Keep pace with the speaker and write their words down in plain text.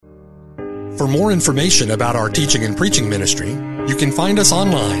For more information about our teaching and preaching ministry, you can find us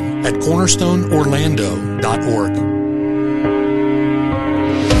online at cornerstoneorlando.org.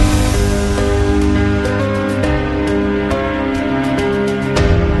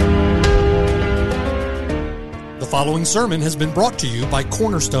 The following sermon has been brought to you by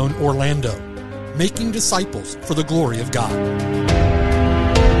Cornerstone Orlando, making disciples for the glory of God.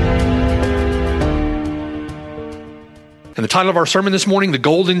 And the title of our sermon this morning, The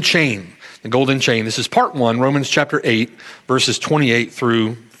Golden Chain. The Golden Chain. This is part 1, Romans chapter 8, verses 28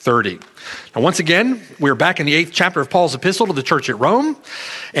 through 30. Now, once again, we're back in the 8th chapter of Paul's epistle to the church at Rome.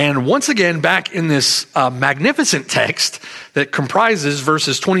 And once again, back in this magnificent text that comprises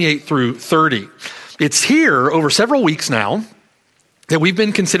verses 28 through 30. It's here over several weeks now that we've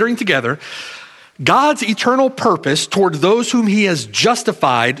been considering together God's eternal purpose toward those whom he has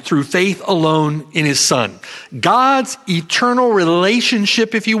justified through faith alone in his Son. God's eternal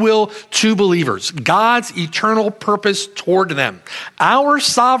relationship, if you will, to believers. God's eternal purpose toward them. Our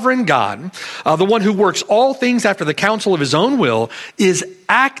sovereign God, the one who works all things after the counsel of his own will, is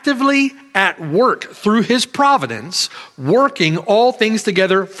actively at work through his providence, working all things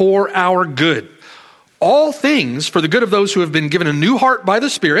together for our good. All things for the good of those who have been given a new heart by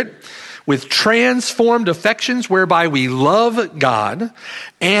the Spirit, with transformed affections whereby we love God,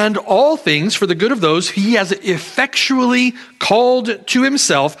 and all things for the good of those he has effectually called to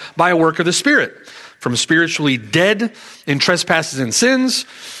himself by a work of the Spirit, from spiritually dead in trespasses and sins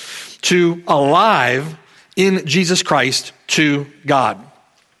to alive in Jesus Christ to God.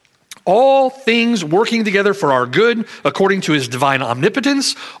 All things working together for our good according to his divine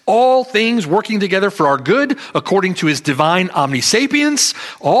omnipotence. All things working together for our good according to his divine omnisapience.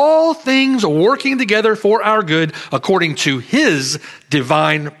 All things working together for our good according to his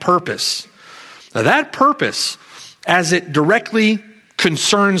divine purpose. Now that purpose, as it directly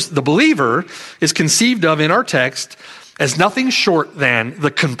concerns the believer, is conceived of in our text as nothing short than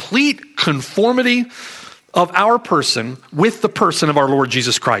the complete conformity of our person with the person of our Lord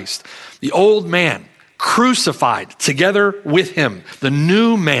Jesus Christ. The old man crucified together with him. The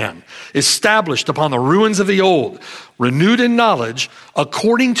new man established upon the ruins of the old, renewed in knowledge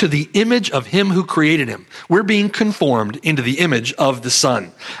according to the image of him who created him. We're being conformed into the image of the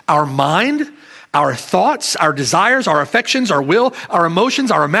Son. Our mind, our thoughts, our desires, our affections, our will, our emotions,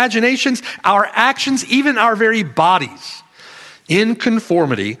 our imaginations, our actions, even our very bodies, in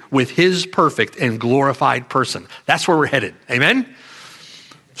conformity with his perfect and glorified person. That's where we're headed. Amen?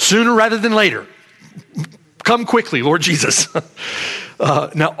 Sooner rather than later. Come quickly, Lord Jesus.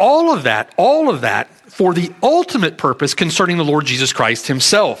 Now, all of that for the ultimate purpose concerning the Lord Jesus Christ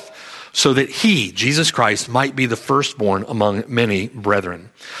himself, so that he, Jesus Christ, might be the firstborn among many brethren.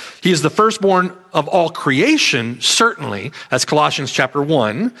 He is the firstborn of all creation, certainly, as Colossians chapter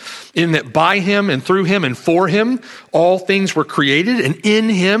 1, in that by him and through him and for him, all things were created, and in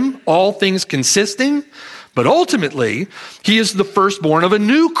him, all things consisting. But ultimately, he is the firstborn of a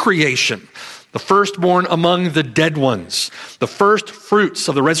new creation, the firstborn among the dead ones, the first fruits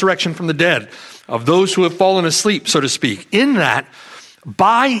of the resurrection from the dead, of those who have fallen asleep, so to speak. In that,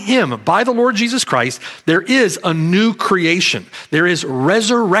 by him, by the Lord Jesus Christ, there is a new creation. There is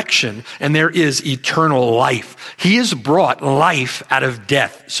resurrection and there is eternal life. He has brought life out of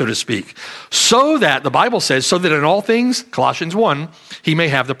death, so to speak. So that, the Bible says, so that in all things, Colossians 1, he may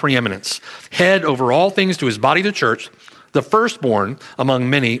have the preeminence. Head over all things to his body, the church, the firstborn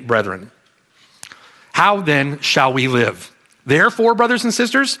among many brethren. How then shall we live? Therefore, brothers and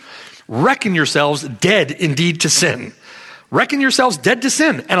sisters, reckon yourselves dead indeed to sin. Reckon yourselves dead to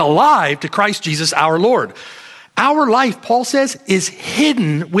sin and alive to Christ Jesus our Lord. Our life, Paul says, is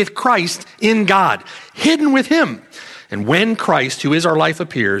hidden with Christ in God, hidden with him. And when Christ, who is our life,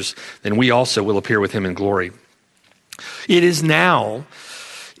 appears, then we also will appear with him in glory. It is now,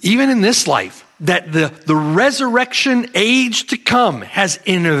 even in this life, that the resurrection age to come has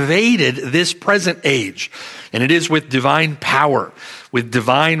invaded this present age. And it is with divine power, with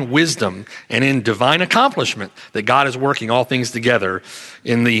divine wisdom, and in divine accomplishment that God is working all things together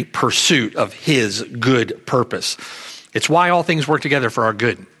in the pursuit of his good purpose. It's why all things work together for our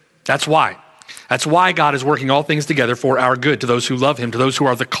good. That's why. That's why God is working all things together for our good, to those who love him, to those who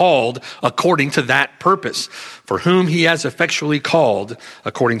are the called according to that purpose, for whom he has effectually called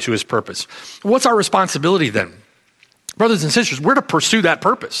according to his purpose. What's our responsibility then? Brothers and sisters, we're to pursue that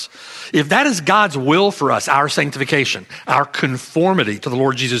purpose. If that is God's will for us, our sanctification, our conformity to the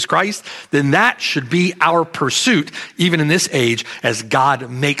Lord Jesus Christ, then that should be our pursuit, even in this age, as God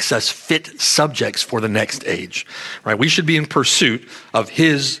makes us fit subjects for the next age. Right? We should be in pursuit of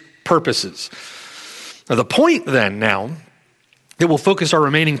his purposes. Now, the point then now that we'll focus our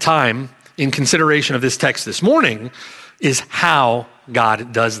remaining time in consideration of this text this morning is how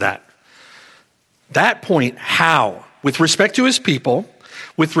God does that. That point, how, with respect to his people,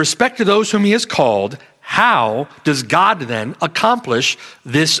 with respect to those whom he has called, how does God then accomplish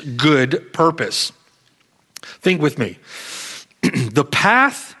this good purpose? Think with me. The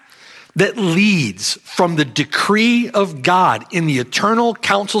path that leads from the decree of God in the eternal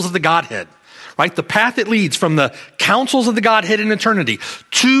counsels of the Godhead, right? The path that leads from the counsels of the Godhead in eternity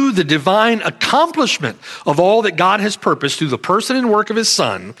to the divine accomplishment of all that God has purposed through the person and work of his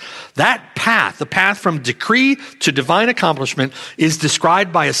Son, that path, the path from decree to divine accomplishment, is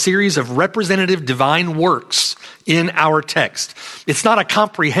described by a series of representative divine works in our text. It's not a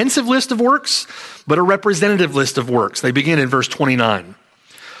comprehensive list of works, but a representative list of works. They begin in verse 29.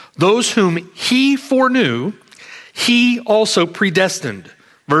 Those whom he foreknew, he also predestined.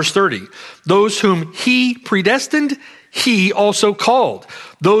 Verse 30, those whom he predestined, he also called.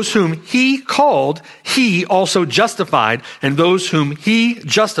 Those whom he called, he also justified. And those whom he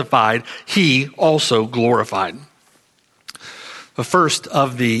justified, he also glorified. The first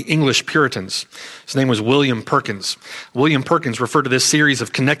of the English Puritans, his name was William Perkins. William Perkins referred to this series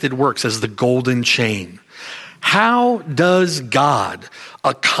of connected works as the golden chain. How does God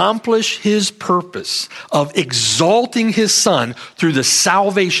accomplish his purpose of exalting his Son through the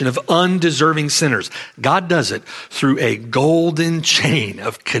salvation of undeserving sinners? God does it through a golden chain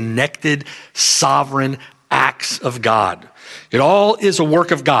of connected, sovereign acts of God. It all is a work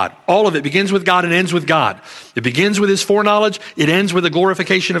of God. All of it begins with God and ends with God. It begins with his foreknowledge. It ends with the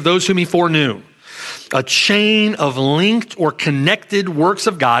glorification of those whom he foreknew. A chain of linked or connected works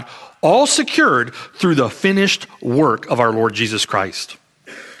of God, all secured through the finished work of our Lord Jesus Christ.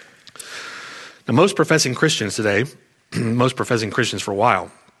 Now, most professing Christians today, most professing Christians for a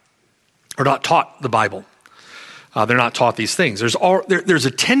while, are not taught the Bible. They're not taught these things. There's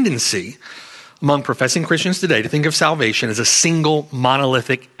a tendency among professing Christians today to think of salvation as a single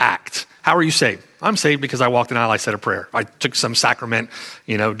monolithic act. How are you saved? I'm saved because I walked an aisle, I said a prayer. I took some sacrament,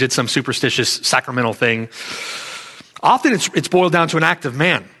 did some superstitious sacramental thing. Often it's boiled down to an act of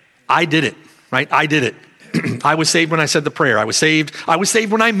man. I did it, right? I did it. I was saved when I said the prayer. I was saved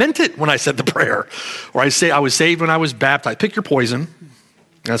when I meant it when I said the prayer. Or I was saved when I was baptized. Pick your poison.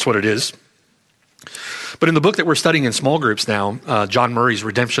 That's what it is. But in the book that we're studying in small groups now, John Murray's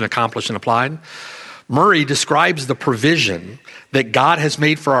Redemption Accomplished and Applied, Murray describes the provision that God has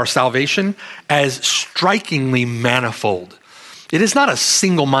made for our salvation as strikingly manifold. It is not a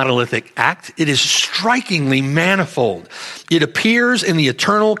single monolithic act. It is strikingly manifold. It appears in the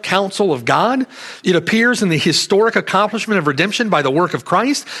eternal counsel of God. It appears in the historic accomplishment of redemption by the work of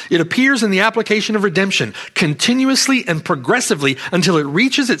Christ. It appears in the application of redemption continuously and progressively until it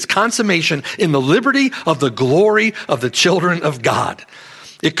reaches its consummation in the liberty of the glory of the children of God.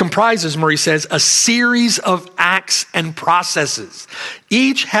 It comprises, Murray says, a series of acts and processes,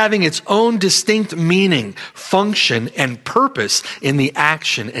 each having its own distinct meaning, function, and purpose in the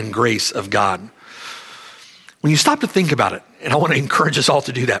action and grace of God. When you stop to think about it, and I want to encourage us all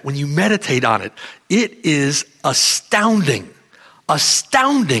to do that, when you meditate on it, it is astounding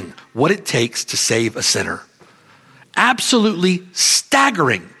what it takes to save a sinner. Absolutely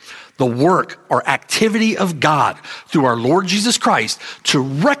staggering. The work or activity of God through our Lord Jesus Christ to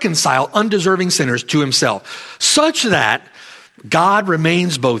reconcile undeserving sinners to himself, such that God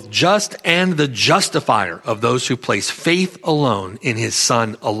remains both just and the justifier of those who place faith alone in his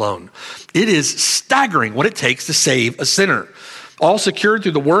Son alone. It is staggering what it takes to save a sinner. All secured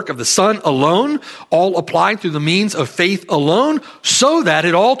through the work of the Son alone, all applied through the means of faith alone, so that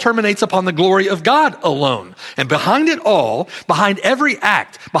it all terminates upon the glory of God alone. And behind it all, behind every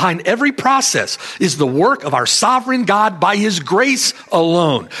act, behind every process, is the work of our sovereign God by his grace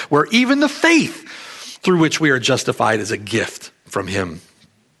alone, where even the faith through which we are justified is a gift from him.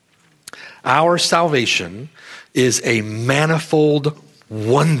 Our salvation is a manifold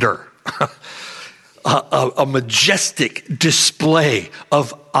wonder. A majestic display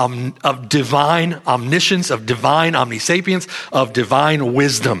of divine omniscience, of divine omnisapience, of divine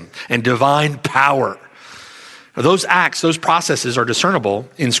wisdom and divine power. Now, those acts, those processes are discernible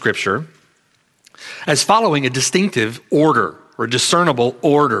in Scripture as following a distinctive order or discernible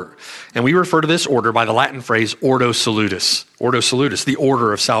order. And we refer to this order by the Latin phrase ordo salutis. Ordo salutis, the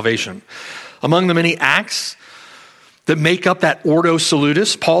order of salvation. Among the many acts that make up that ordo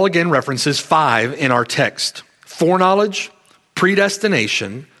salutis, Paul again references 5 in our text: foreknowledge,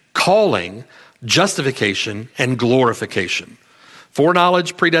 predestination, calling, justification, and glorification.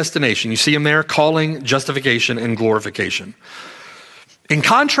 Foreknowledge, predestination. You see them there: calling, justification, and glorification. In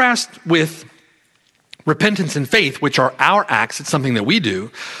contrast with repentance and faith, which are our acts, it's something that we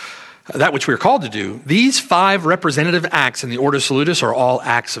do, that which we are called to do, these 5 representative acts in the Ordo Salutis are all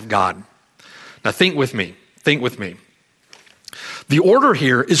acts of God. Now think with me. The order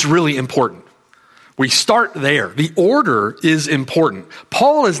here is really important. We start there. The order is important.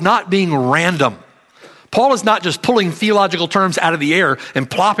 Paul is not being random. Paul is not just pulling theological terms out of the air and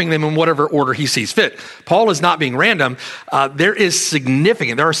plopping them in whatever order he sees fit. Paul is not being random. There are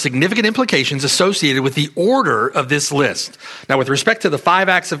significant implications associated with the order of this list. Now, with respect to the 5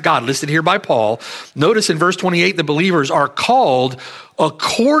 acts of God listed here by Paul, notice in verse 28, the believers are called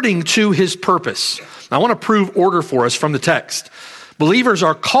according to his purpose. Now, I want to prove order for us from the text. Believers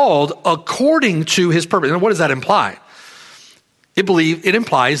are called according to his purpose. And what does that imply? It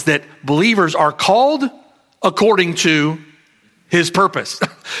implies that believers are called according to his purpose.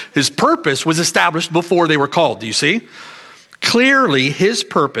 His purpose was established before they were called. Do you see? Clearly, his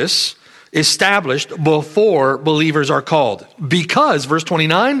purpose established before believers are called. Because, verse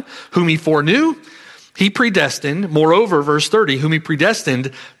 29, whom he foreknew, he predestined. Moreover, verse 30, whom he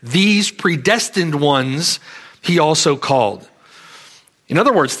predestined, these predestined ones he also called. In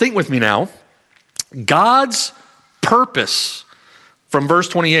other words, think with me now. God's purpose, from verse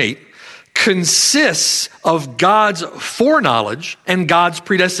 28, consists of God's foreknowledge and God's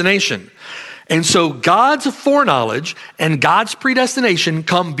predestination. And so God's foreknowledge and God's predestination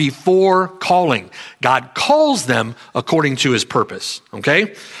come before calling. God calls them according to his purpose,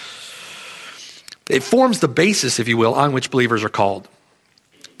 okay? It forms the basis, if you will, on which believers are called.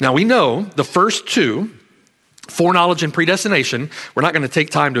 Now we know the first 2, foreknowledge and predestination, we're not going to take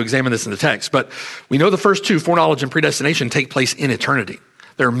time to examine this in the text, but we know the first 2, foreknowledge and predestination, take place in eternity.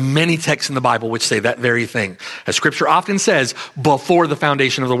 There are many texts in the Bible which say that very thing. As Scripture often says, before the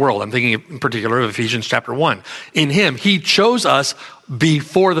foundation of the world. I'm thinking in particular of Ephesians chapter 1. In him, he chose us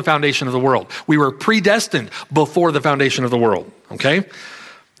before the foundation of the world. We were predestined before the foundation of the world, okay?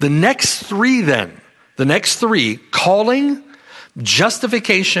 The next 3, calling,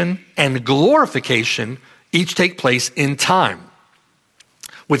 justification, and glorification, each take place in time,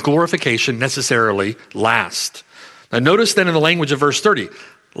 with glorification necessarily last. Now notice then in the language of verse 30,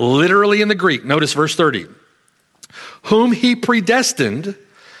 literally in the Greek, notice verse 30, whom he predestined,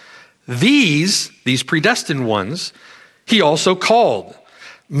 these predestined ones, he also called,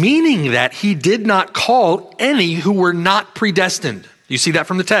 meaning that he did not call any who were not predestined. You see that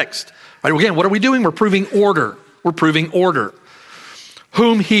from the text. Right, again, what are we doing? We're proving order.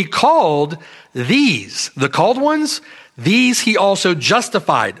 Whom he called, these, the called ones, these he also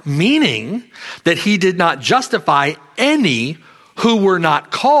justified, meaning that he did not justify any who were not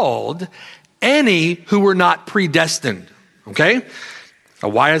called, any who were not predestined. Okay? Now,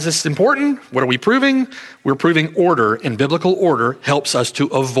 why is this important? What are we proving? We're proving order, and biblical order helps us to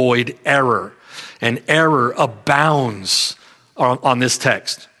avoid error. And error abounds on this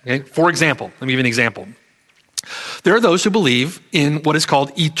text. Okay? For example, let me give you an example. There are those who believe in what is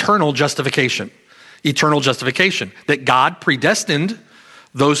called eternal justification. Eternal justification, that God predestined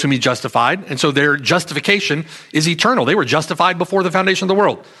those whom he justified, and so their justification is eternal. They were justified before the foundation of the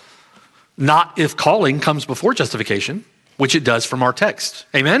world. Not if calling comes before justification, which it does from our text.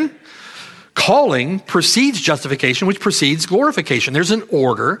 Amen? Calling precedes justification, which precedes glorification. There's an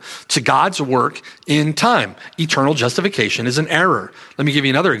order to God's work in time. Eternal justification is an error. Let me give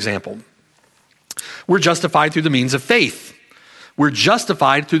you another example. We're justified through the means of faith. We're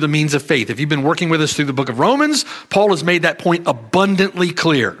justified through the means of faith. If you've been working with us through the book of Romans, Paul has made that point abundantly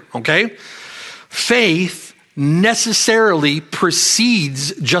clear, okay? Faith necessarily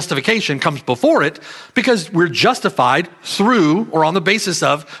precedes justification, comes before it, because we're justified through or on the basis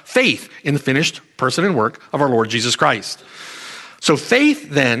of faith in the finished person and work of our Lord Jesus Christ. So faith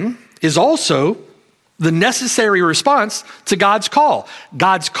then is also the necessary response to God's call.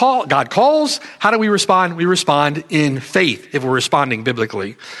 God calls. How do we respond? We respond in faith if we're responding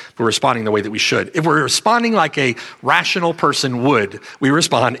biblically. If we're responding the way that we should. If we're responding like a rational person would, we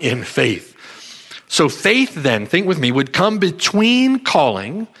respond in faith. So faith then, think with me, would come between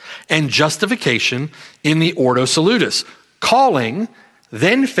calling and justification in the Ordo Salutis. Calling,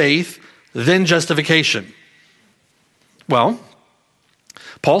 then faith, then justification. Well,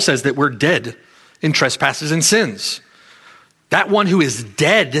 Paul says that we're dead in trespasses and sins. That one who is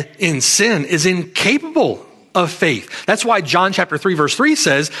dead in sin is incapable of faith. That's why John chapter 3 verse 3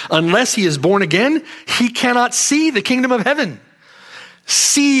 says, unless he is born again, he cannot see the kingdom of heaven.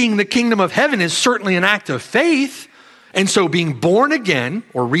 Seeing the kingdom of heaven is certainly an act of faith. And so being born again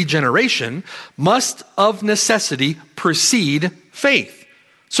or regeneration must of necessity precede faith.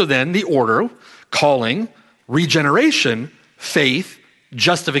 So then the order, calling, regeneration, faith,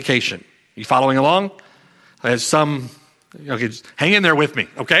 justification. You following along? As some Okay, just hang in there with me,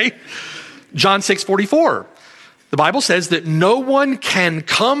 okay? John 6:44. The Bible says that no one can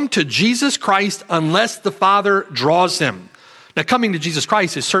come to Jesus Christ unless the Father draws him. Now, coming to Jesus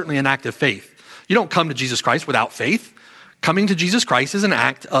Christ is certainly an act of faith. You don't come to Jesus Christ without faith. Coming to Jesus Christ is an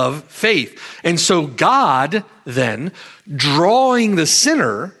act of faith. And so God, then, drawing the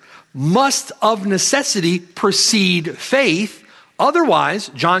sinner, must of necessity precede faith. Otherwise,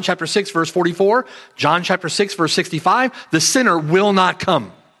 John chapter 6, verse 44, John chapter 6, verse 65, the sinner will not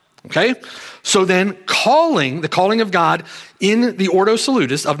come. Okay? So then the calling of God in the Ordo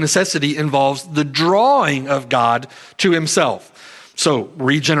Salutis of necessity involves the drawing of God to himself. So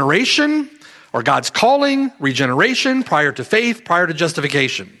regeneration, or God's calling, regeneration, prior to faith, prior to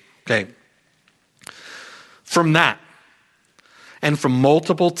justification. Okay. From that, and from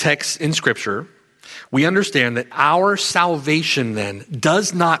multiple texts in Scripture, we understand that our salvation then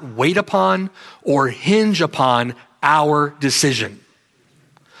does not wait upon or hinge upon our decision.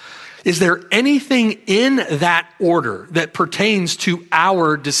 Is there anything in that order that pertains to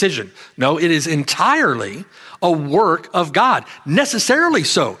our decision? No, it is entirely a work of God. Necessarily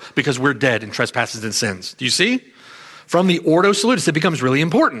so, because we're dead in trespasses and sins. Do you see? From the Ordo Salutis, it becomes really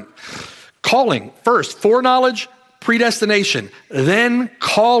important. Calling, first, foreknowledge, predestination, then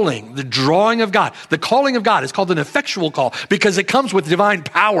calling, the drawing of God. The calling of God is called an effectual call because it comes with divine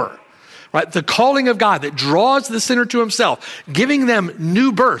power. Right? The calling of God that draws the sinner to himself, giving them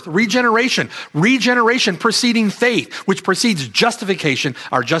new birth, regeneration preceding faith, which precedes justification.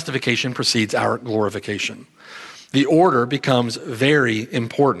 Our justification precedes our glorification. The order becomes very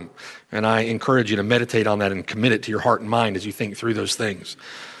important, and I encourage you to meditate on that and commit it to your heart and mind as you think through those things.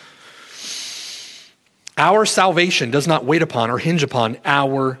 Our salvation does not wait upon or hinge upon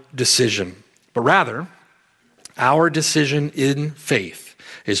our decision, but rather our decision in faith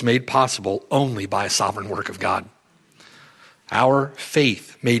is made possible only by a sovereign work of God. Our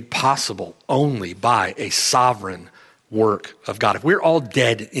faith made possible only by a sovereign work of God. If we're all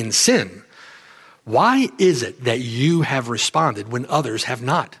dead in sin, why is it that you have responded when others have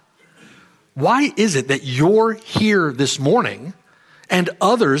not? Why is it that you're here this morning and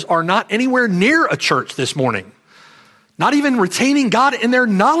others are not anywhere near a church this morning? Not even retaining God in their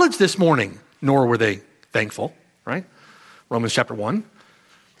knowledge this morning, nor were they thankful, right? Romans chapter 1.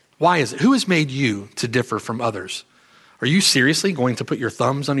 Why is it? Who has made you to differ from others? Are you seriously going to put your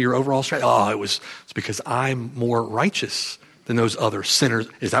thumbs under your overall strategy? It's because I'm more righteous than those other sinners.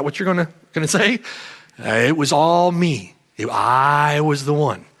 Is that what you're going to say? It was all me. I was the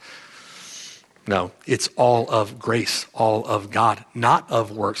one. No, it's all of grace, all of God, not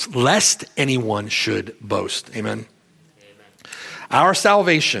of works, lest anyone should boast. Amen. Our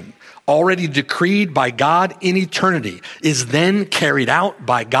salvation, already decreed by God in eternity, is then carried out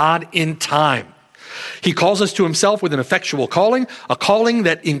by God in time. He calls us to himself with an effectual calling, a calling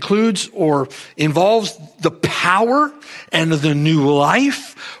that includes or involves the power and the new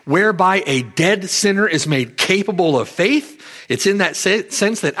life whereby a dead sinner is made capable of faith. It's in that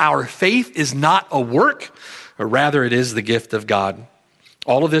sense that our faith is not a work, or rather it is the gift of God.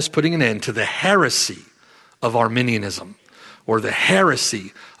 All of this putting an end to the heresy of Arminianism, or the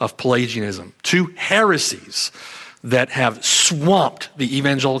heresy of Pelagianism, two heresies that have swamped the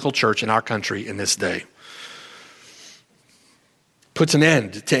evangelical church in our country in this day. Puts an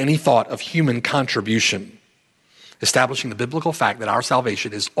end to any thought of human contribution, establishing the biblical fact that our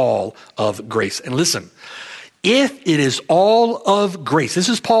salvation is all of grace. And listen, if it is all of grace, this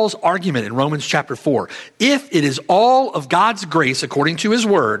is Paul's argument in Romans chapter 4. If it is all of God's grace according to his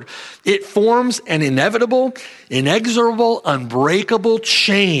word, it forms an inevitable, inexorable, unbreakable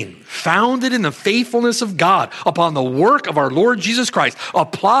chain founded in the faithfulness of God upon the work of our Lord Jesus Christ,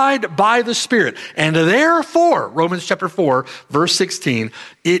 applied by the Spirit. And therefore, Romans chapter 4, verse 16,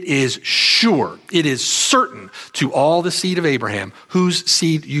 it is sure, it is certain to all the seed of Abraham, whose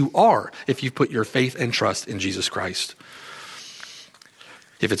seed you are, if you put your faith and trust in Jesus Christ.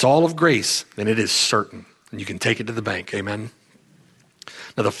 If it's all of grace, then it is certain, and you can take it to the bank. Amen.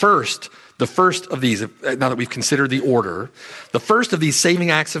 Now the first of these, now that we've considered the order, the first of these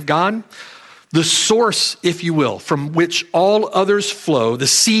saving acts of God, the source, if you will, from which all others flow, the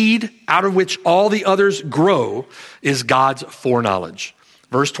seed out of which all the others grow, is God's foreknowledge.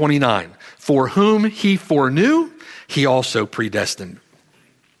 Verse 29, for whom he foreknew, he also predestined.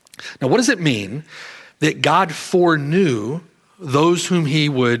 Now what does it mean that God foreknew those whom he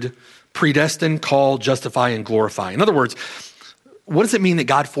would predestine, call, justify, and glorify? In other words, what does it mean that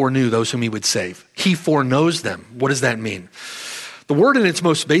God foreknew those whom he would save? He foreknows them. What does that mean? The word in its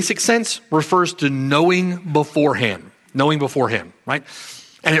most basic sense refers to knowing beforehand, right?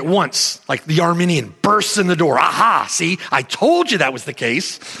 And at once, like the Arminian bursts in the door. Aha, see, I told you that was the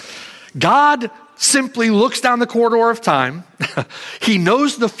case. God simply looks down the corridor of time. He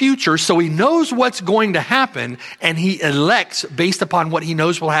knows the future, so he knows what's going to happen, and he elects based upon what he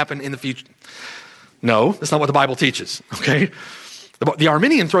knows will happen in the future. No, that's not what the Bible teaches, okay? The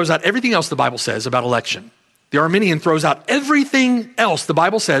Arminian throws out everything else the Bible says about election. The Arminian throws out everything else the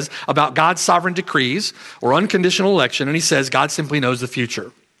Bible says about God's sovereign decrees or unconditional election, and he says God simply knows the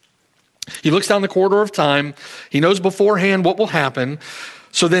future. He looks down the corridor of time. He knows beforehand what will happen.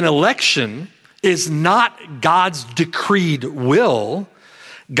 So then election is not God's decreed will.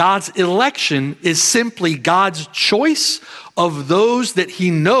 God's election is simply God's choice of those that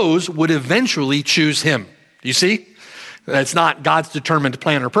he knows would eventually choose him. You see? That's not God's determined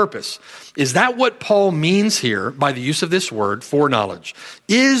plan or purpose. Is that what Paul means here by the use of this word, foreknowledge?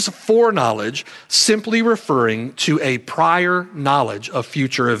 Is foreknowledge simply referring to a prior knowledge of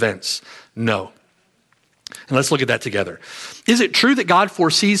future events? No. And let's look at that together. Is it true that God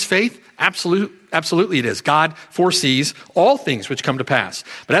foresees faith? Absolutely it is. God foresees all things which come to pass.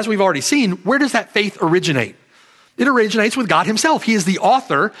 But as we've already seen, where does that faith originate? It originates with God himself. He is the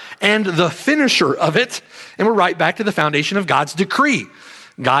author and the finisher of it. And we're right back to the foundation of God's decree.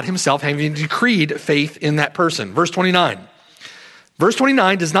 God himself having decreed faith in that person. Verse 29. Verse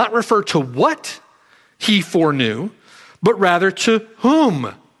 29 does not refer to what he foreknew, but rather to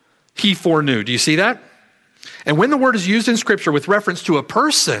whom he foreknew. Do you see that? And when the word is used in Scripture with reference to a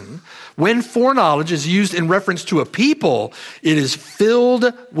person, when foreknowledge is used in reference to a people, it is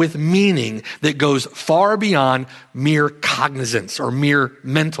filled with meaning that goes far beyond mere cognizance or mere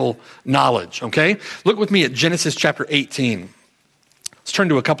mental knowledge, okay? Look with me at Genesis chapter 18. Let's turn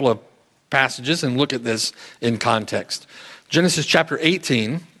to a couple of passages and look at this in context. Genesis chapter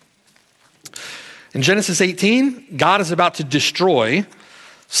 18. In Genesis 18, God is about to destroy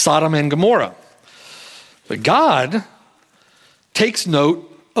Sodom and Gomorrah. But God takes note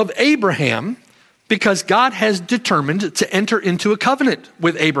of Abraham because God has determined to enter into a covenant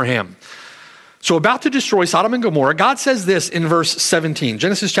with Abraham. So about to destroy Sodom and Gomorrah, God says this in verse 17,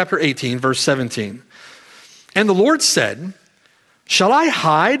 Genesis chapter 18, verse 17. And the Lord said, shall I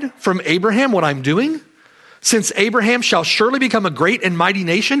hide from Abraham what I'm doing? Since Abraham shall surely become a great and mighty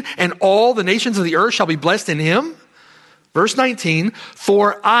nation, and all the nations of the earth shall be blessed in him. Verse 19,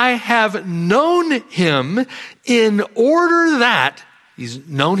 for I have known him in order that, he's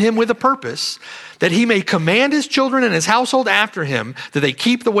known him with a purpose, that he may command his children and his household after him, that they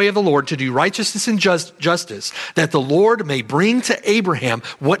keep the way of the Lord to do righteousness and justice, that the Lord may bring to Abraham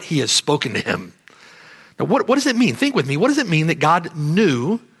what he has spoken to him. Now, what does it mean? Think with me. What does it mean that God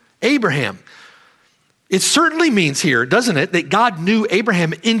knew Abraham? It certainly means here, doesn't it, that God knew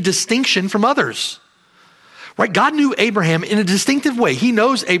Abraham in distinction from others. Right? God knew Abraham in a distinctive way. He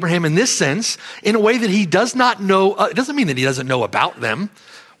knows Abraham in this sense, in a way that he does not know. It doesn't mean that he doesn't know about them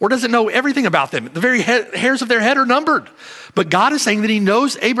or doesn't know everything about them. The very hairs of their head are numbered. But God is saying that he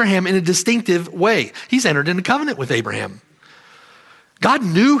knows Abraham in a distinctive way. He's entered into covenant with Abraham. God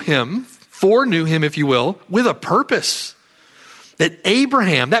knew him, foreknew him, if you will, with a purpose.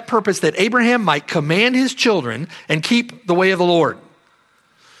 That purpose that Abraham might command his children and keep the way of the Lord.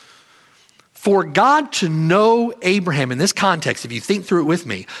 For God to know Abraham in this context, if you think through it with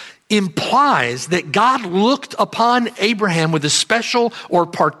me, implies that God looked upon Abraham with a special or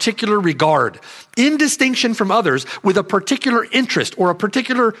particular regard, in distinction from others, with a particular interest or a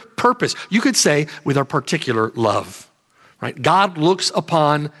particular purpose. You could say with a particular love, right? God looks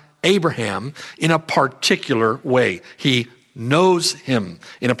upon Abraham in a particular way. He knows him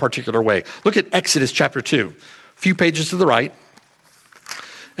in a particular way. Look at Exodus chapter 2, a few pages to the right.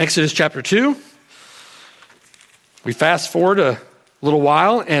 Exodus chapter 2, we fast forward a little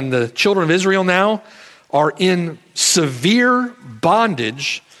while, and the children of Israel now are in severe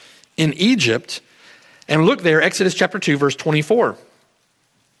bondage in Egypt. And look there, Exodus chapter 2, verse 24.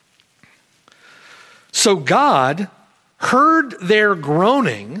 So God heard their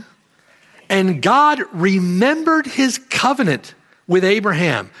groaning, and God remembered his covenant with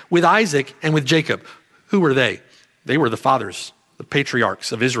Abraham, with Isaac, and with Jacob. Who were they? They were the fathers, the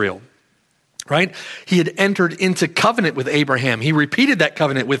patriarchs of Israel, right? He had entered into covenant with Abraham. He repeated that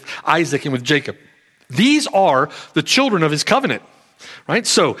covenant with Isaac and with Jacob. These are the children of his covenant, right?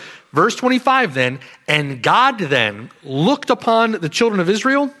 So verse 25 then, and God then looked upon the children of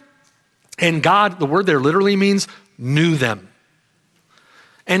Israel, and God, the word there literally means knew them.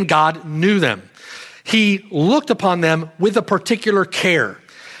 And God knew them. He looked upon them with a particular care.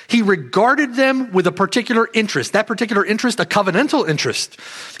 He regarded them with a particular interest. That particular interest, a covenantal interest.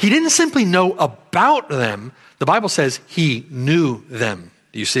 He didn't simply know about them. The Bible says he knew them.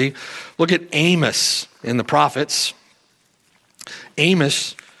 Do you see? Look at Amos in the prophets.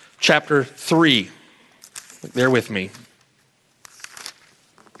 Amos chapter 3. Look there with me.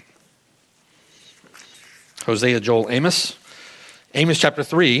 Hosea, Joel, Amos. Amos chapter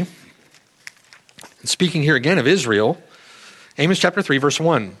 3. And speaking here again of Israel. Amos chapter 3, verse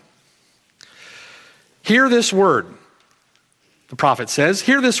 1. Hear this word. The prophet says,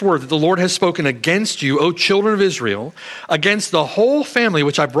 hear this word that the Lord has spoken against you, O children of Israel, against the whole family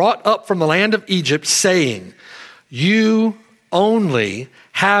which I brought up from the land of Egypt, saying, you only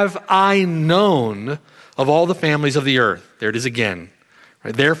have I known of all the families of the earth. There it is again.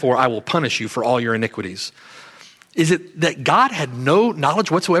 Right? Therefore, I will punish you for all your iniquities. Is it that God had no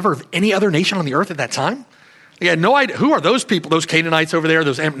knowledge whatsoever of any other nation on the earth at that time? He had no idea. Who are those people, those Canaanites over there?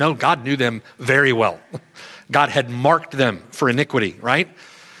 No, God knew them very well. God had marked them for iniquity, right?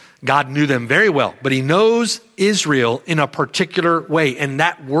 God knew them very well, but he knows Israel in a particular way. And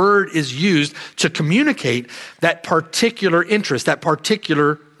that word is used to communicate that particular interest, that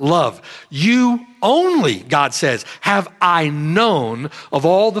particular love. You only, God says, have I known of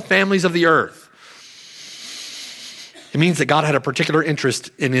all the families of the earth. It means that God had a particular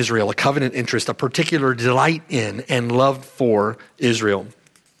interest in Israel, a covenant interest, a particular delight in and love for Israel.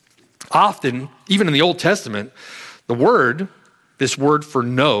 Often, even in the Old Testament, this word for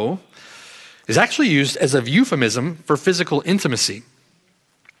know, is actually used as a euphemism for physical intimacy.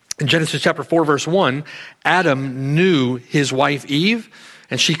 In Genesis chapter 4, verse 1, Adam knew his wife Eve,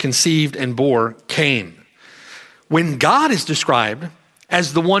 and she conceived and bore Cain. When God is described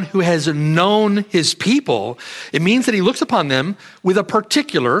as the one who has known his people, it means that he looks upon them with a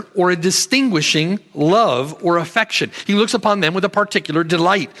particular or a distinguishing love or affection. He looks upon them with a particular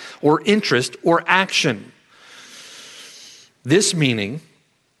delight or interest or action. This meaning,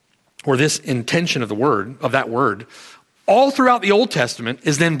 or this intention of that word, all throughout the Old Testament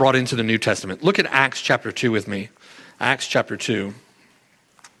is then brought into the New Testament. Look at Acts chapter 2 with me. Acts chapter 2.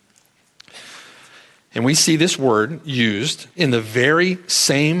 And we see this word used in the very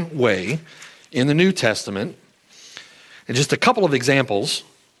same way in the New Testament. And just a couple of examples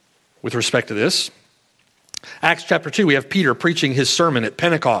with respect to this. Acts chapter 2, we have Peter preaching his sermon at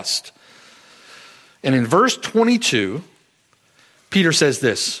Pentecost. And in verse 22, Peter says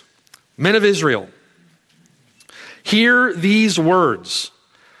this, men of Israel, hear these words.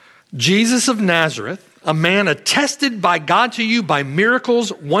 Jesus of Nazareth, a man attested by God to you by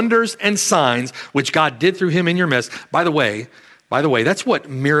miracles, wonders, and signs, which God did through him in your midst. By the way, that's what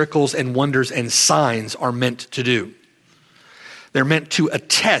miracles and wonders and signs are meant to do. They're meant to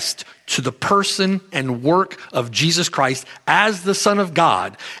attest to the person and work of Jesus Christ as the Son of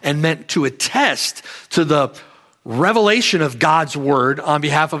God, and meant to attest to the revelation of God's word on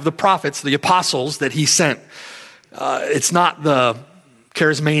behalf of the prophets, the apostles that he sent. It's not the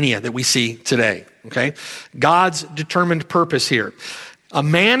charismania that we see today. Okay, God's determined purpose here. A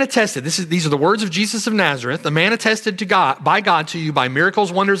man attested, these are the words of Jesus of Nazareth, a man attested by God to you by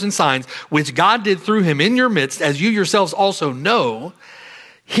miracles, wonders, and signs, which God did through him in your midst, as you yourselves also know,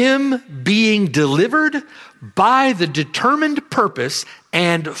 him being delivered by the determined purpose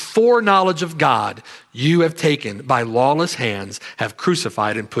and foreknowledge of God, you have taken by lawless hands, have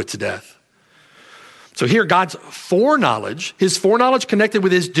crucified and put to death. So here, God's foreknowledge, his foreknowledge connected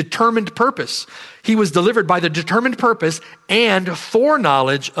with his determined purpose. He was delivered by the determined purpose and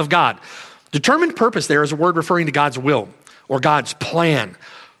foreknowledge of God. Determined purpose there is a word referring to God's will or God's plan.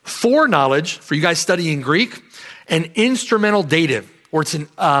 Foreknowledge, for you guys studying Greek, an instrumental dative, or it's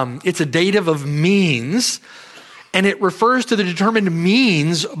a dative of means, and it refers to the determined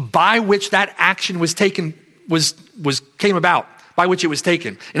means by which that action was taken, came about, by which it was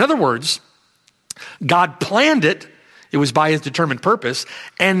taken. In other words, God planned it, it was by his determined purpose,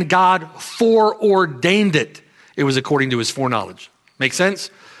 and God foreordained it, it was according to his foreknowledge. Make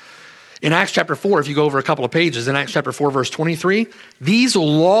sense? In Acts chapter 4, if you go over a couple of pages, in Acts chapter 4, verse 23, these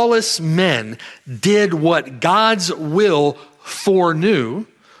lawless men did what God's will foreknew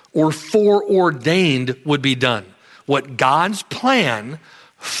or foreordained would be done. What God's plan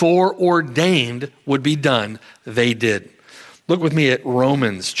foreordained would be done, they did. Look with me at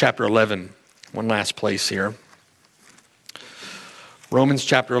Romans chapter 11. One last place here. Romans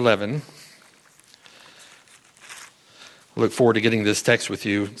chapter 11. I look forward to getting this text with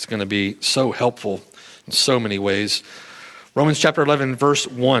you. It's going to be so helpful in so many ways. Romans chapter 11, verse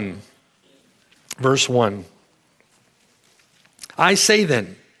 1. Verse 1. I say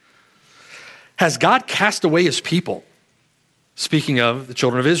then, has God cast away his people? Speaking of the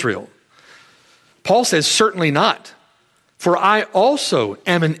children of Israel. Paul says, certainly not. For I also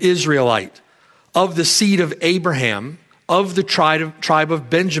am an Israelite, of the seed of Abraham, of the tribe of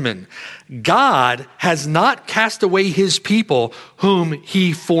Benjamin. God has not cast away his people whom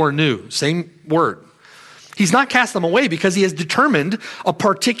he foreknew. Same word. He's not cast them away because he has determined a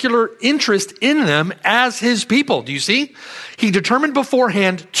particular interest in them as his people. Do you see? He determined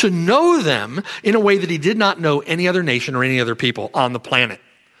beforehand to know them in a way that he did not know any other nation or any other people on the planet.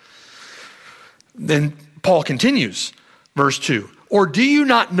 Then Paul continues, verse 2. Or do you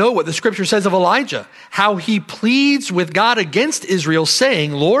not know what the scripture says of Elijah, how he pleads with God against Israel,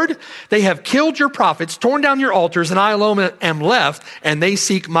 saying, Lord, they have killed your prophets, torn down your altars, and I alone am left, and they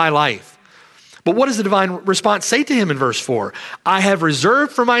seek my life. But what does the divine response say to him in verse 4? I have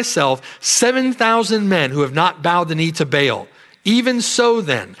reserved for myself 7,000 men who have not bowed the knee to Baal. Even so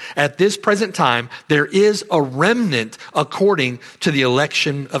then, at this present time, there is a remnant according to the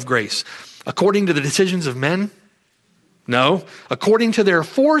election of grace. According to the decisions of men? No. According to their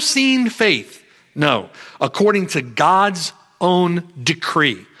foreseen faith? No. According to God's own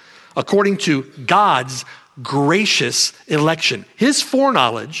decree. According to God's gracious election. His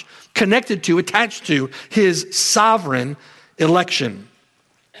foreknowledge connected to, attached to his sovereign election.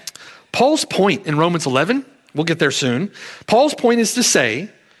 Paul's point in Romans 11, we'll get there soon. Paul's point is to say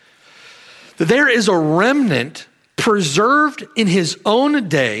that there is a remnant preserved in his own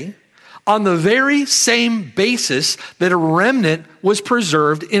day on the very same basis that a remnant was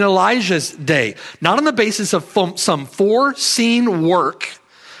preserved in Elijah's day. Not on the basis of some foreseen work,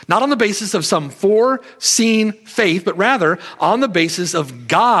 not on the basis of some foreseen faith, but rather on the basis of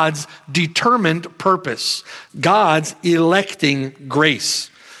God's determined purpose, God's electing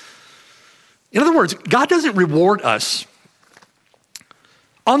grace. In other words, God doesn't reward us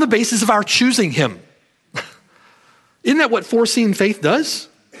on the basis of our choosing him. Isn't that what foreseen faith does?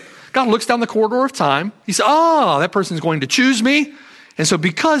 God looks down the corridor of time. He says, that person's going to choose me. And so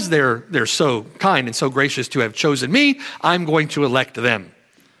because they're so kind and so gracious to have chosen me, I'm going to elect them.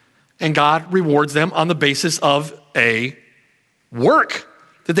 And God rewards them on the basis of a work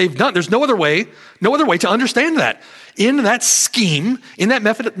that they've done. There's no other way to understand that. In that scheme, in that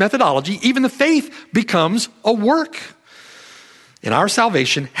methodology, even the faith becomes a work. And our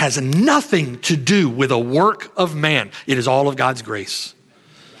salvation has nothing to do with a work of man. It is all of God's grace.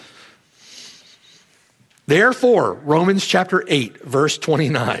 Therefore, Romans chapter 8, verse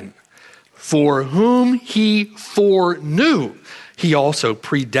 29, for whom he foreknew, he also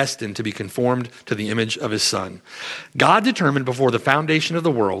predestined to be conformed to the image of his Son. God determined before the foundation of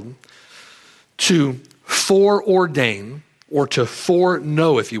the world to foreordain, or to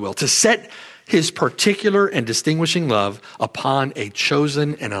foreknow, if you will, to set his particular and distinguishing love upon a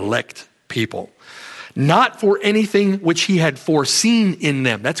chosen and elect people. Not for anything which he had foreseen in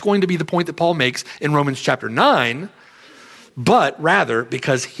them. That's going to be the point that Paul makes in Romans chapter 9, but rather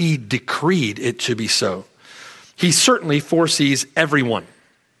because he decreed it to be so. He certainly foresees everyone.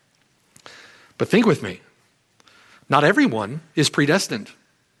 But think with me, not everyone is predestined.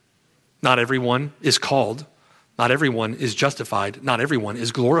 Not everyone is called. Not everyone is justified. Not everyone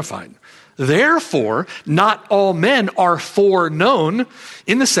is glorified. Therefore, not all men are foreknown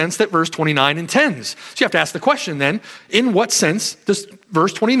in the sense that verse 29 intends. So you have to ask the question then, in what sense does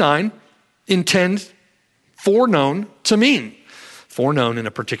verse 29 intend foreknown to mean? Foreknown in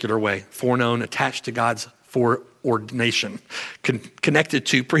a particular way. Foreknown attached to God's foreordination, connected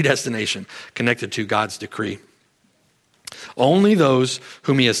to predestination, connected to God's decree. Only those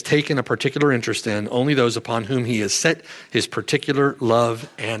whom he has taken a particular interest in, only those upon whom he has set his particular love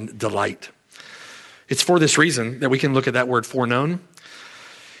and delight. It's for this reason that we can look at that word foreknown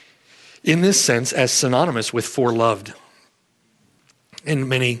in this sense as synonymous with foreloved. And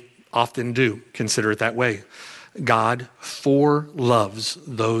many often do consider it that way. God foreloves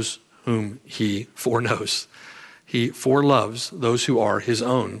those whom he foreknows. He foreloves those who are his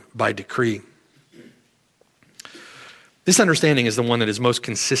own by decree. This understanding is the one that is most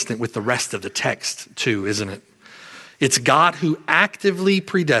consistent with the rest of the text too, isn't it? It's God who actively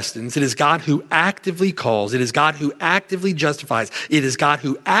predestines. It is God who actively calls. It is God who actively justifies. It is God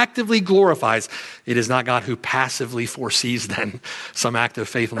who actively glorifies. It is not God who passively foresees then some act of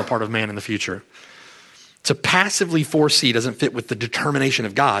faith on the part of man in the future. To passively foresee doesn't fit with the determination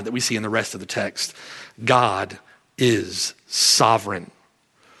of God that we see in the rest of the text. God is sovereign.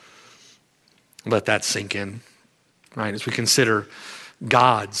 Let that sink in. Right, as we consider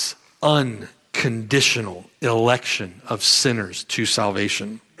God's unconditional election of sinners to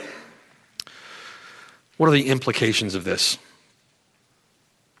salvation. What are the implications of this?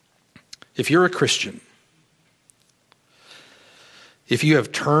 If you're a Christian, if you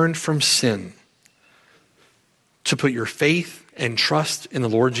have turned from sin to put your faith and trust in the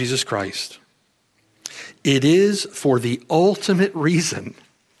Lord Jesus Christ, It is for the ultimate reason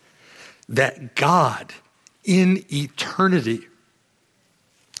that God, in eternity,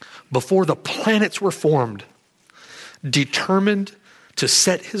 before the planets were formed, determined to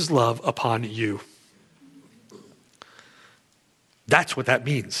set his love upon you. That's what that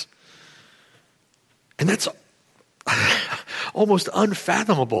means. And that's almost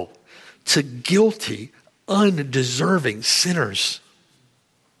unfathomable to guilty, undeserving sinners.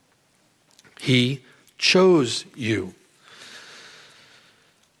 He chose you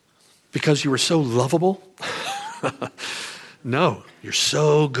because you were so lovable? No. You're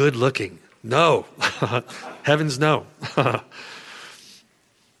so good looking? No. Heavens no.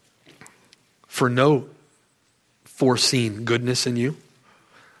 For no foreseen goodness in you.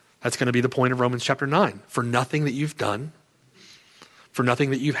 That's going to be the point of Romans chapter 9. For nothing that you've done, for nothing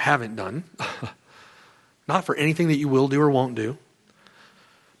that you haven't done, not for anything that you will do or won't do,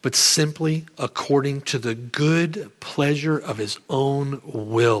 but simply according to the good pleasure of his own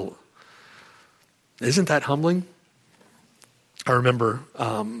will. Isn't that humbling? I remember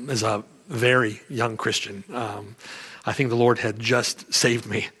as a very young Christian, I think the Lord had just saved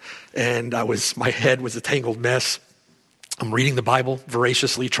me, and my head was a tangled mess. I'm reading the Bible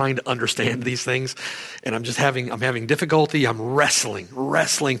voraciously, trying to understand these things, and I'm having difficulty. I'm wrestling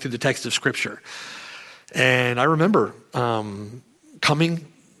through the text of Scripture. And I remember coming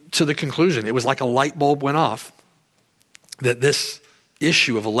to the conclusion, it was like a light bulb went off, that this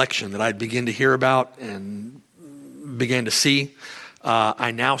issue of election that I'd begin to hear about and began to see,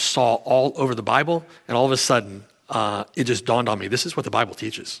 I now saw all over the Bible, and all of a sudden, it just dawned on me, this is what the Bible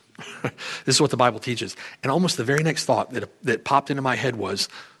teaches. This is what the Bible teaches. And almost the very next thought that popped into my head was,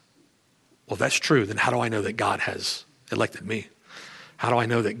 well, if that's true, then how do I know that God has elected me? How do I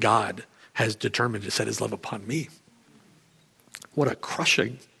know that God has determined to set his love upon me? What a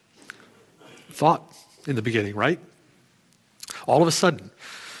crushing thought in the beginning, right? All of a sudden,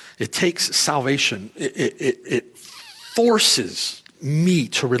 it takes salvation. It forces me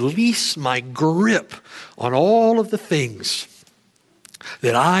to release my grip on all of the things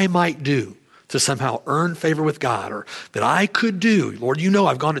that I might do to somehow earn favor with God, or that I could do. Lord,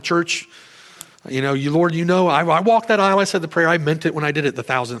 I've gone to church. Lord, I walked that aisle. I said the prayer. I meant it when I did it the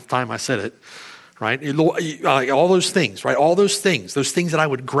 1,000th time I said it, right? All those things, right? All those things that I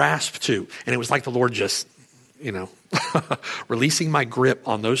would grasp to. And it was like the Lord just, releasing my grip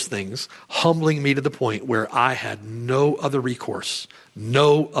on those things, humbling me to the point where I had no other recourse,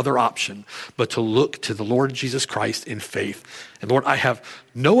 no other option but to look to the Lord Jesus Christ in faith. And Lord, I have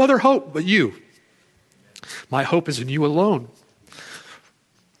no other hope but you. My hope is in you alone.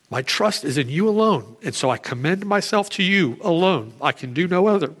 My trust is in you alone. And so I commend myself to you alone. I can do no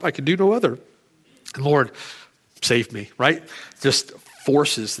other. And Lord, save me, right? Just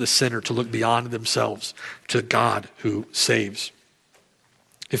forces the sinner to look beyond themselves to God who saves.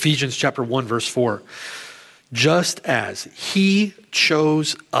 Ephesians chapter 1, verse 4. Just as he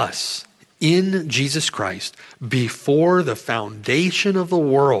chose us in Jesus Christ before the foundation of the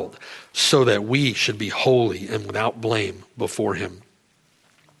world, so that we should be holy and without blame before him.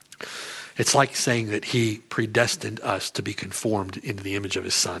 It's like saying that he predestined us to be conformed into the image of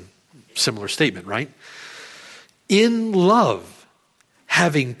his Son. Similar statement, right? In love,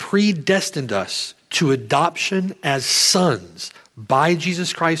 having predestined us to adoption as sons by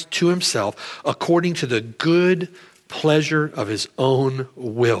Jesus Christ to himself, according to the good pleasure of his own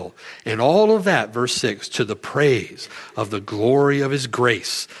will. And all of that, verse 6, to the praise of the glory of his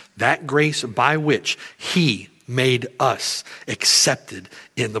grace, that grace by which he made us accepted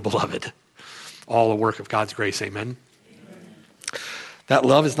in the beloved. All a work of God's grace, amen? That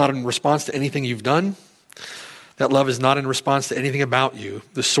love is not in response to anything you've done. That love is not in response to anything about you.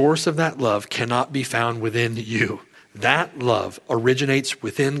 The source of that love cannot be found within you. That love originates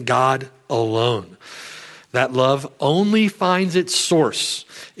within God alone. That love only finds its source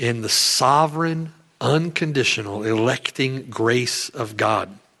in the sovereign, unconditional, electing grace of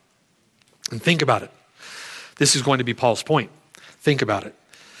God. And think about it. This is going to be Paul's point. Think about it.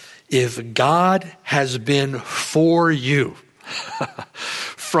 If God has been for you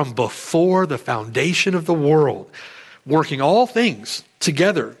from before the foundation of the world, working all things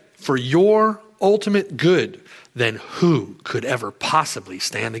together for your ultimate good, then who could ever possibly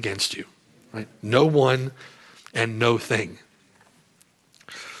stand against you? Right? No one and no thing.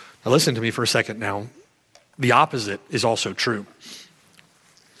 Now listen to me for a second now. The opposite is also true.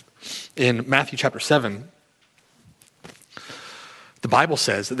 In Matthew chapter 7, the Bible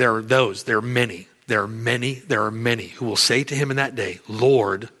says that there are many who will say to him in that day,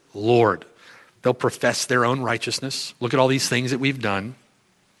 Lord, Lord. They'll profess their own righteousness. Look at all these things that we've done.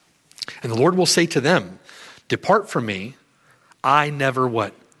 And the Lord will say to them, depart from me, I never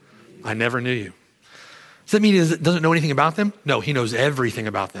what? I never knew you. Does that mean he doesn't know anything about them? No, he knows everything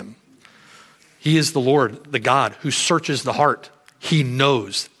about them. He is the Lord, the God who searches the heart. He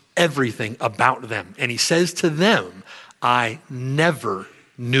knows everything about them. And he says to them, I never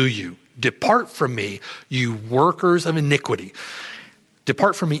knew you. Depart from me, you workers of iniquity.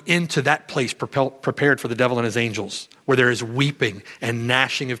 Depart from me into that place prepared for the devil and his angels, where there is weeping and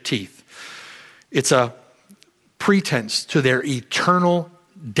gnashing of teeth. It's a pretense to their eternal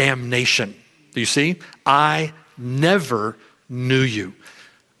damnation. Do you see? I never knew you.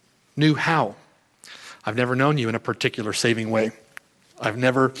 Knew how? I've never known you in a particular saving way. I've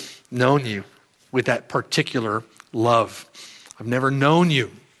never known you with that particular love. I've never known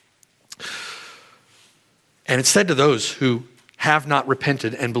you. And it's said to those who have not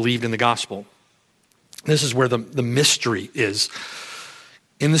repented and believed in the gospel. This is where the mystery is,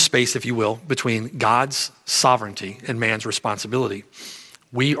 in the space, if you will, between God's sovereignty and man's responsibility.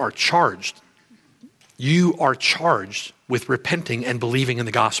 We are charged. You are charged with repenting and believing in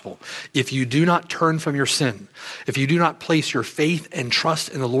the gospel. If you do not turn from your sin, if you do not place your faith and trust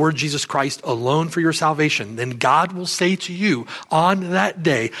in the Lord Jesus Christ alone for your salvation, then God will say to you on that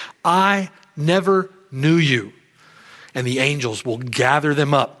day, I never knew you. And the angels will gather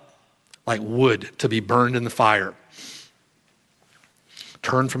them up like wood to be burned in the fire.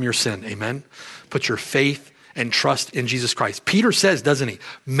 Turn from your sin, amen? Put your faith and trust in Jesus Christ. Peter says, doesn't he?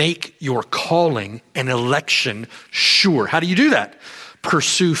 Make your calling and election sure. How do you do that?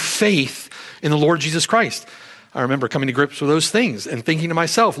 Pursue faith in the Lord Jesus Christ. I remember coming to grips with those things and thinking to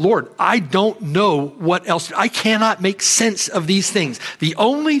myself, Lord, I don't know what else. I cannot make sense of these things. The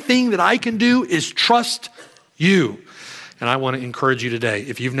only thing that I can do is trust you. And I want to encourage you today,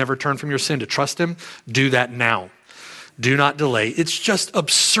 if you've never turned from your sin to trust him, do that now. Do not delay. It's just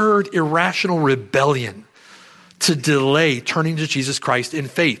absurd, irrational rebellion to delay turning to Jesus Christ in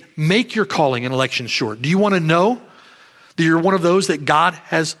faith. Make your calling and election sure. Do you want to know that you're one of those that God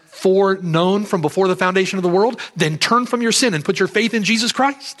has foreknown from before the foundation of the world? Then turn from your sin and put your faith in Jesus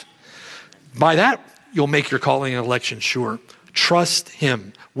Christ. By that, you'll make your calling and election sure. Trust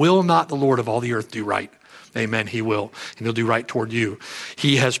him. Will not the Lord of all the earth do right? Amen, he will. And he'll do right toward you.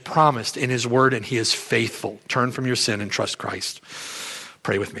 He has promised in his word and he is faithful. Turn from your sin and trust Christ.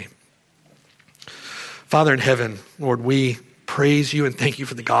 Pray with me. Father in heaven, Lord, we praise you and thank you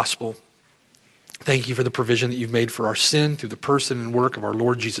for the gospel. Thank you for the provision that you've made for our sin through the person and work of our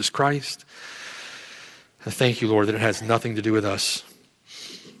Lord Jesus Christ. I thank you, Lord, that it has nothing to do with us.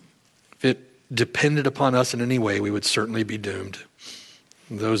 If it depended upon us in any way, we would certainly be doomed.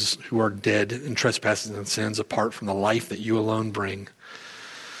 Those who are dead in trespasses and sins apart from the life that you alone bring.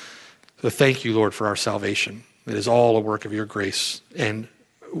 So thank you, Lord, for our salvation. It is all a work of your grace. And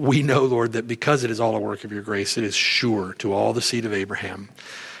we know, Lord, that because it is all a work of your grace, it is sure to all the seed of Abraham.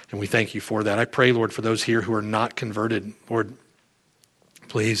 And we thank you for that. I pray, Lord, for those here who are not converted, Lord,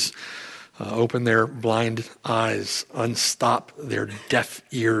 please open their blind eyes, unstop their deaf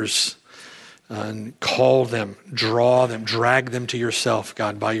ears, and call them, draw them, drag them to yourself,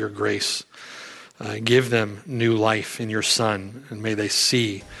 God, by your grace. Give them new life in your Son, and may they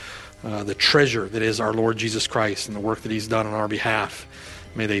see the treasure that is our Lord Jesus Christ and the work that he's done on our behalf.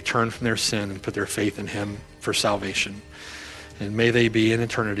 May they turn from their sin and put their faith in him for salvation. And may they be in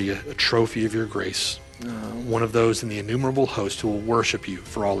eternity a trophy of your grace, one of those in the innumerable host who will worship you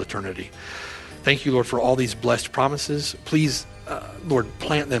for all eternity. Thank you, Lord, for all these blessed promises. Please, Lord,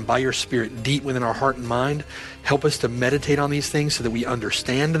 plant them by your Spirit deep within our heart and mind. Help us to meditate on these things so that we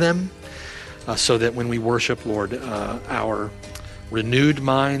understand them, so that when we worship, Lord, our renewed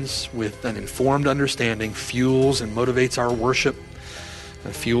minds with an informed understanding fuels and motivates our worship,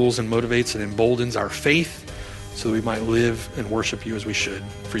 fuels and motivates and emboldens our faith, so that we might live and worship you as we should.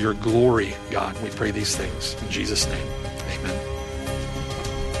 For your glory, God, we pray these things. In Jesus' name, amen.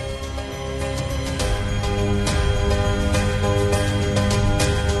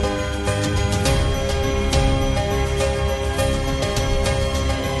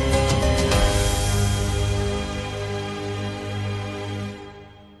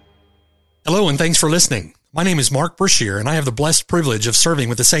 Hello, and thanks for listening. My name is Mark Brashear, and I have the blessed privilege of serving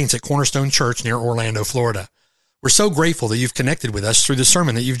with the saints at Cornerstone Church near Orlando, Florida. We're so grateful that you've connected with us through the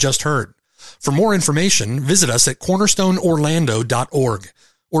sermon that you've just heard. For more information, visit us at cornerstoneorlando.org.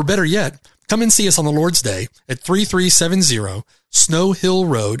 Or better yet, come and see us on the Lord's Day at 3370 Snow Hill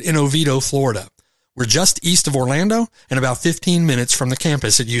Road in Oviedo, Florida. We're just east of Orlando and about 15 minutes from the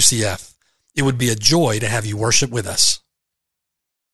campus at UCF. It would be a joy to have you worship with us.